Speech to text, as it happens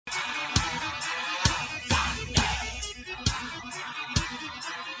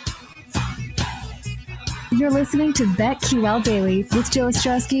You're listening to BetQL Daily with Joe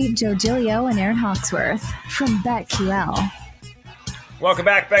Ostrowski, Joe Giglio, and Aaron Hawksworth from BetQL. Welcome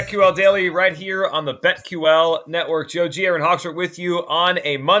back, BetQL Daily, right here on the BetQL Network. Joe G, Aaron Hawksworth with you on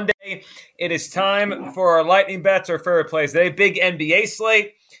a Monday. It is time for our lightning bets, our favorite plays today. Big NBA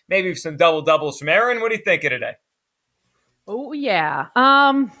slate, maybe some double-doubles from Aaron. What are you thinking today? Oh, yeah.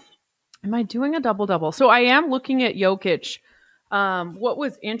 Am I doing a double-double? So I am looking at Jokic. What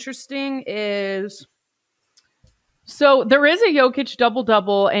was interesting is, so there is a Jokic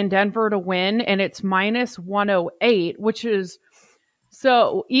double-double in Denver to win, and it's minus 108, which is,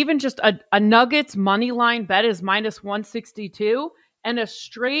 so even just a Nuggets money line bet is minus 162, and a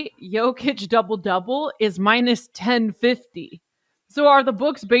straight Jokic double-double is minus 1050. So are the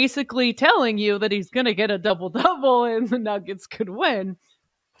books basically telling you that he's going to get a double-double and the Nuggets could win?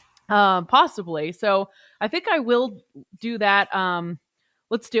 Possibly. So I think I will do that.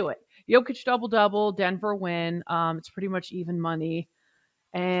 Let's do it. Jokic double-double, Denver win. It's pretty much even money.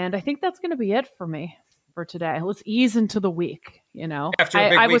 And I think that's going to be it for me for today. Let's ease into the week, you know. After a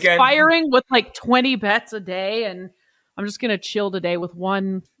big I was weekend. firing with like 20 bets a day, and I'm just going to chill today with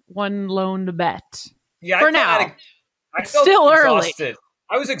one lone bet. Yeah, for now. I felt still exhausted. early.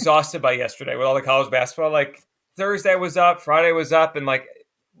 I was exhausted by yesterday with all the college basketball. Like Thursday was up, Friday was up, and like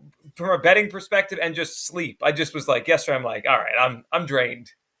from a betting perspective and just sleep. I just was like, yesterday I'm like, all right, I'm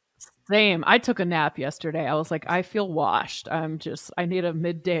drained. Same. I took a nap yesterday. I was like, I feel washed. I need a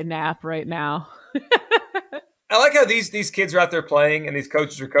midday nap right now. I like how these kids are out there playing and these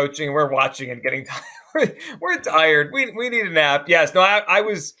coaches are coaching and we're watching and getting tired. We're tired. We need a nap. Yes. No, I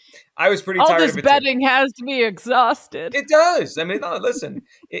was pretty tired. All this of it betting too. has me exhausted. It does. I mean, no, listen,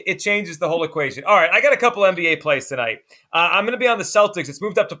 it changes the whole equation. All right. I got a couple NBA plays tonight. I'm going to be on the Celtics. It's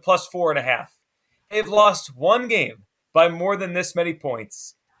moved up to plus 4.5. They've lost one game by more than this many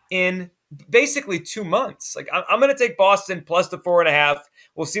points in basically 2 months. Like I'm going to take Boston plus the 4.5.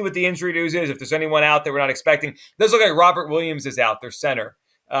 We'll see what the injury news is. If there's anyone out that we're not expecting, does look like Robert Williams is out, their center,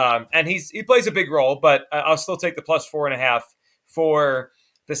 and he plays a big role. But I'll still take the plus 4.5 for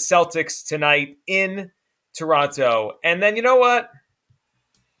the Celtics tonight in Toronto. And then you know what?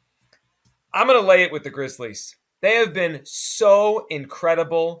 I'm going to lay it with the Grizzlies. They have been so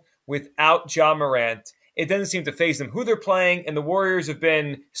incredible without Ja Morant. It doesn't seem to faze them who they're playing, and the Warriors have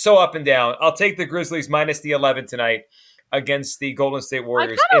been so up and down. I'll take the Grizzlies minus the 11 tonight against the Golden State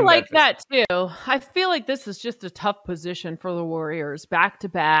Warriors. I kind of like Memphis. That too. I feel like this is just a tough position for the Warriors. Back to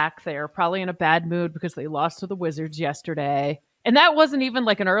back, they're probably in a bad mood because they lost to the Wizards yesterday. And that wasn't even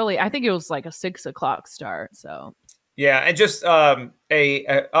like an early, I think it was like a 6 o'clock start. So yeah, and just a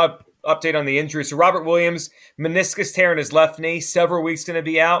update on the injury. So Robert Williams, meniscus tear in his left knee, several weeks going to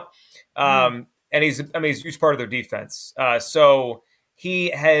be out. And he's a huge part of their defense. So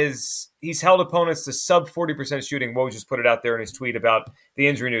he's held opponents to sub 40% shooting. Woj just put it out there in his tweet about the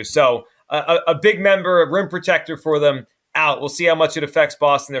injury news. So a big member, a rim protector for them out. We'll see how much it affects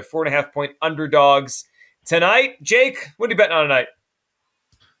Boston. They're 4.5-point underdogs tonight. Jake, what are you betting on tonight?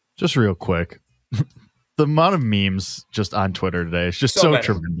 Just real quick. The amount of memes just on Twitter today is just so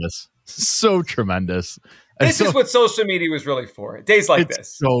tremendous. So tremendous. This is what social media was really for. Days like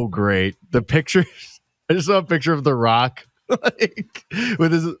this. So great. The picture, I just saw a picture of The Rock like,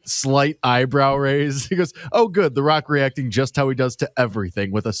 with his slight eyebrow raise. He goes, oh, good. The Rock reacting just how he does to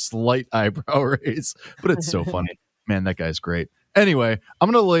everything with a slight eyebrow raise. But it's so funny. Man, that guy's great. Anyway,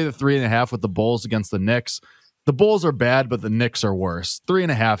 I'm going to lay the 3.5 with the Bulls against the Knicks. The Bulls are bad, but the Knicks are worse.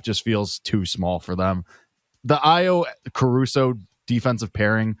 3.5 just feels too small for them. The Ayo Caruso defensive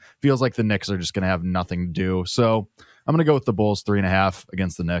pairing feels like the Knicks are just going to have nothing to do. So I'm going to go with the Bulls 3.5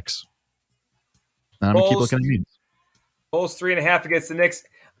 against the Knicks. And I'm going to keep looking at memes. Bulls 3.5 against the Knicks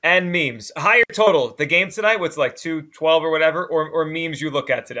and memes. Higher total. The game tonight, what's like 212 or whatever, or memes you look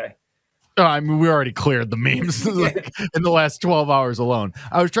at today? I mean, we already cleared the memes like, in the last 12 hours alone.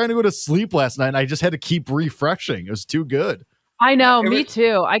 I was trying to go to sleep last night and I just had to keep refreshing. It was too good. I know, me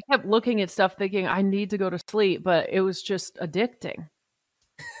too. I kept looking at stuff thinking I need to go to sleep, but it was just addicting.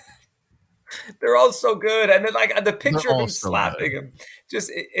 They're all so good. And then like the picture of him slapping him, just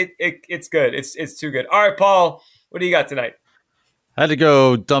it's good. It's too good. All right, Paul, what do you got tonight? I had to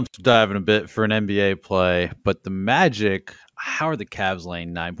go dumpster diving a bit for an NBA play, but the Magic, how are the Cavs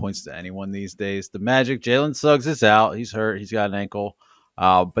laying 9 points to anyone these days? The Magic, Jalen Suggs is out. He's hurt. He's got an ankle.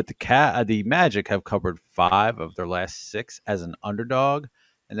 But the Magic have covered 5 of their last 6 as an underdog,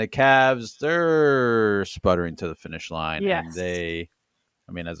 and the Cavs, they're sputtering to the finish line. Yes.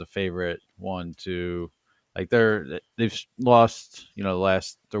 And as a favorite, 1, 2, like they've lost, they've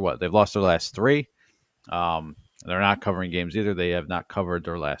lost their last 3. They're not covering games either. They have not covered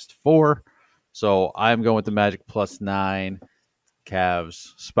their last 4. So I'm going with the Magic +9.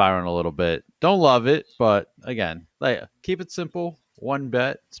 Cavs spiraling a little bit. Don't love it, but again, keep it simple. One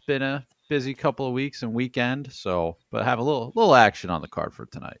bet. It's been a busy couple of weeks and weekend, so but have a little action on the card for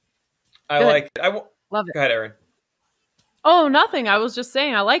tonight. I Good. like it. Love it. Go ahead, Aaron. Oh, nothing. I was just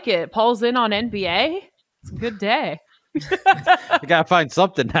saying I like it. Paul's in on NBA. It's a good day. I gotta find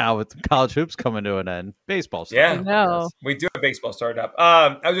something now with college hoops coming to an end. Baseball stuff. Yeah. I know. We do have baseball started up.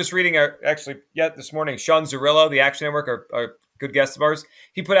 I was just reading this morning, Sean Zerillo, the Action Network, our good guest of ours.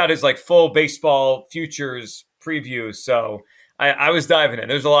 He put out his full baseball futures preview. So I was diving in.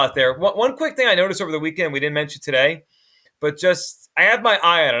 There's a lot there. One quick thing I noticed over the weekend we didn't mention today, but just I have my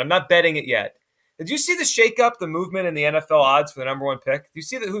eye on it. I'm not betting it yet. Did you see the shakeup, the movement in the NFL odds for the number one pick? Do you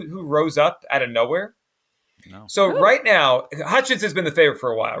see who rose up out of nowhere? No. So right now, Hutchins has been the favorite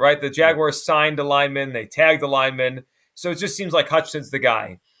for a while, right? The Jaguars signed a lineman. They tagged the lineman. So it just seems like Hutchinson's the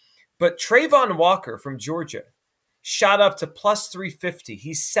guy. But Trayvon Walker from Georgia shot up to +350.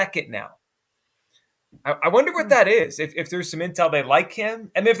 He's second now. I wonder what that is. If there's some intel they like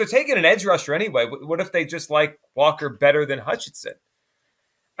him. And if they're taking an edge rusher anyway, what if they just like Walker better than Hutchinson?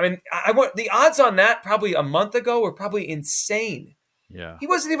 I mean, the odds on that probably a month ago were probably insane. Yeah. He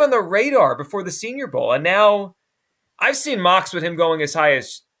wasn't even on the radar before the Senior Bowl. And now I've seen mocks with him going as high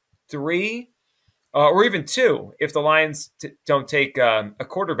as 3 or even 2 if the Lions don't take a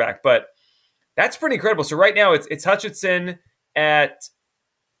quarterback. But that's pretty incredible. So right now it's Hutchinson at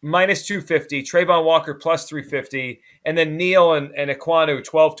 -250, Trayvon Walker +350, and then Neal and Ekwonu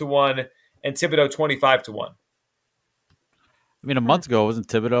 12-1, and Thibodeau 25-1. I mean, a month ago, wasn't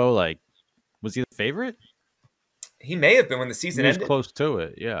Thibodeau was he the favorite? He may have been when the season He was ended. close to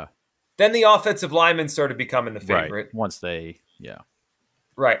it, yeah. Then the offensive linemen started becoming the favorite. Right. Once they,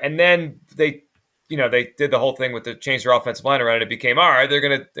 Right. And then they did the whole thing with the change their offensive line around. And it became, all right, they're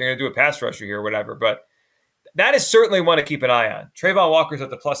gonna do a pass rusher here or whatever. But that is certainly one to keep an eye on. Trayvon Walker's at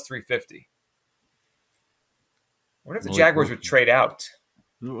the +350. I wonder if the Jaguars would trade out.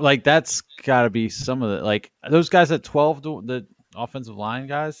 That's got to be some of the those guys at 12 to the offensive line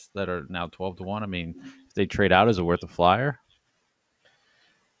guys that are now 12-1. I mean, if they trade out, is it worth a flyer?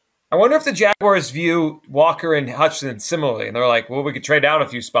 I wonder if the Jaguars view Walker and Hutchinson similarly, and they're like, well, we could trade down a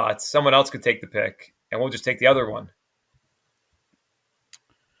few spots. Someone else could take the pick, and we'll just take the other one.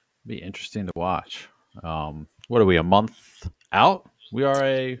 Be interesting to watch. What are we, a month out?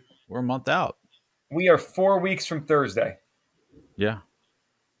 We're a month out. We are 4 weeks from Thursday. Yeah.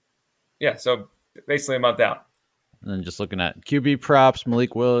 Yeah, so basically a month out. And then just looking at QB props,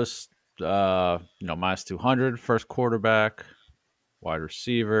 Malik Willis, -200, first quarterback, wide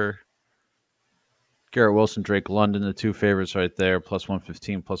receiver. Garrett Wilson, Drake London, the two favorites right there,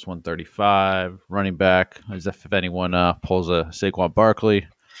 +115, +135. Running back, as if anyone pulls a Saquon Barkley.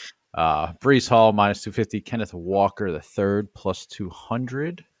 Breece Hall, -250. Kenneth Walker, the third,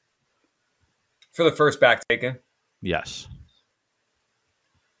 +200. For the first back taken. Yes.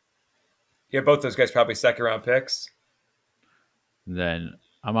 Yeah, both those guys probably second-round picks. And then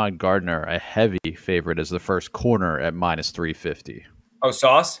Ahmad Gardner, a heavy favorite, as the first corner at -350. Oh,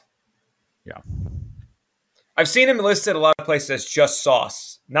 Sauce? Yeah. I've seen him listed a lot of places as just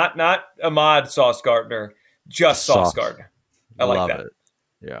Sauce. Not Ahmad Sauce Gardner, just Sauce Gardner. I like that. It.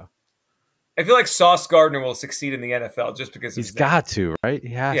 Yeah. I feel like Sauce Gardner will succeed in the NFL just because he's got to, right?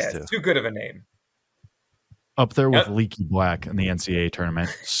 He has to. It's too good of a name. Up there with Leaky Black in the NCAA tournament.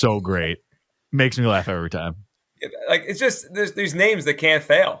 So great. Makes me laugh every time. It's just there's names that can't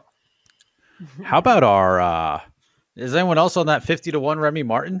fail. How about our is anyone else on that 50-1 Remy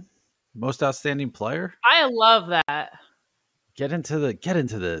Martin? Most outstanding player? I love that. Get into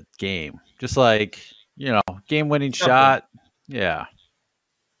the game. Just game winning shot. Yeah.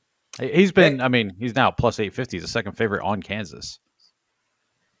 He's been he's now +850. He's the second favorite on Kansas.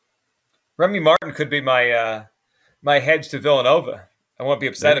 Remy Martin could be my my hedge to Villanova. I won't be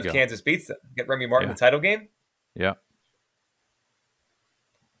upset if Kansas beats them. Get Remy Martin the title game. Yeah.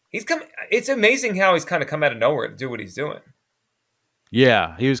 It's amazing how he's kind of come out of nowhere to do what he's doing.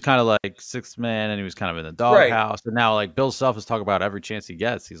 Yeah, he was kind of like sixth man, and he was kind of in the doghouse. And now, Bill Self is talking about every chance he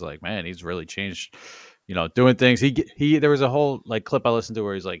gets. He's like, man, he's really changed. Doing things. He there was a whole clip I listened to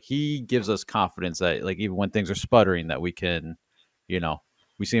where he's like, he gives us confidence that even when things are sputtering, that we can,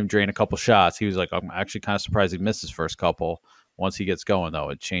 we see him drain a couple shots. He was like, I'm actually kind of surprised he missed his first couple. Once he gets going, though,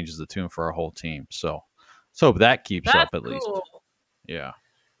 it changes the tune for our whole team. So let's hope that keeps up at least. Yeah.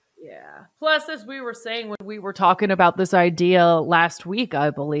 Yeah. Plus, as we were saying when we were talking about this idea last week, I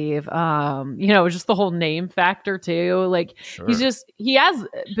believe, just the whole name factor too. Like Sure. he has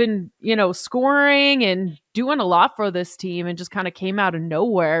been, scoring and doing a lot for this team and just kind of came out of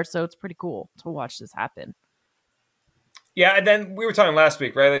nowhere. So it's pretty cool to watch this happen. Yeah, and then we were talking last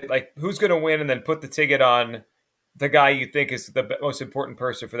week, right? Like who's going to win, and then put the ticket on the guy you think is the most important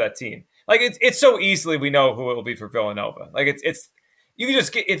person for that team. Like it's so easily we know who it will be for Villanova. Like it's you can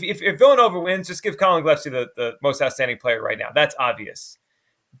just get, if Villanova wins, just give Colin Gillespie the most outstanding player right now. That's obvious.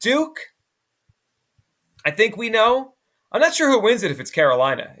 Duke, I think we know. I'm not sure who wins it if it's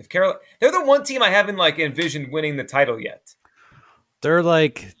Carolina. They're the one team I haven't envisioned winning the title yet. They're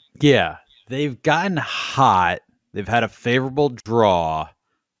they've gotten hot. They've had a favorable draw.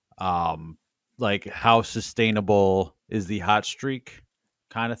 How sustainable is the hot streak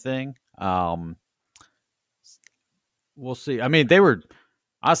kind of thing? We'll see. I mean,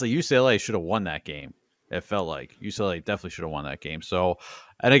 honestly, UCLA should have won that game. It felt like UCLA definitely should have won that game. So,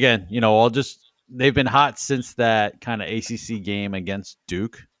 and again, they've been hot since that kind of ACC game against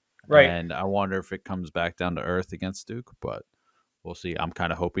Duke. Right. And I wonder if it comes back down to earth against Duke, but we'll see. I'm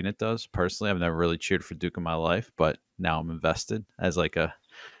kind of hoping it does. Personally, I've never really cheered for Duke in my life, but now I'm invested as a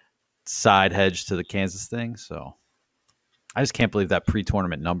side hedge to the Kansas thing. So I just can't believe that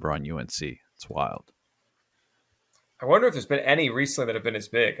pre-tournament number on UNC. It's wild. I wonder if there's been any recently that have been as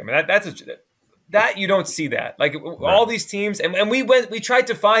big. I mean, that you don't see that. Like all these teams, and we tried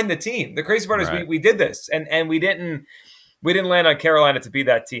to find the team. The crazy part is we did this, and we didn't land on Carolina to be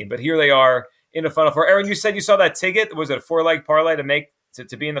that team. But here they are in the Final Four. Aaron, you said you saw that ticket. Was it a 4-leg parlay to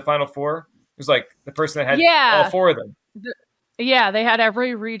be in the Final Four? It was like the person that had all four of them. Yeah, they had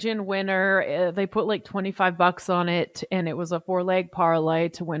every region winner. They put like $25 on it, and it was a 4-leg parlay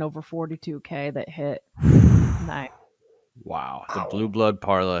to win over $42K that hit. Nice. Wow. The blue blood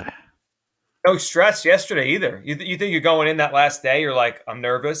parlay. No stress yesterday either. You think you're going in that last day, you're like, I'm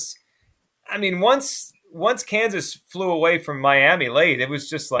nervous. I mean, once Kansas flew away from Miami late, it was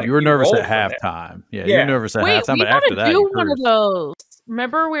just like you were nervous at halftime. Yeah, you were nervous at halftime, but after that, do one of those.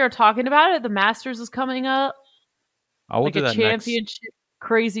 Remember, we were talking about it. The Masters is coming up. We'll do that championship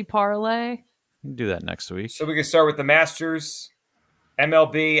crazy parlay. We can do that next week. So we can start with the Masters,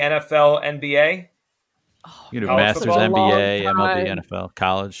 MLB, NFL, NBA. You can do Masters, NBA, MLB, NFL,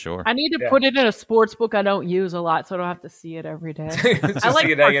 college, sure. I need to put it in a sports book I don't use a lot, so I don't have to see it every day. I like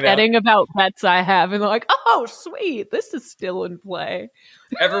forgetting about bets I have, and they're like, oh, sweet, this is still in play.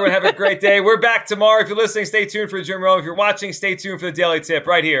 Everyone have a great day. We're back tomorrow. If you're listening, stay tuned for Jim Rome. If you're watching, stay tuned for the Daily Tip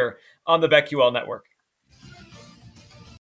right here on the BetQL Network.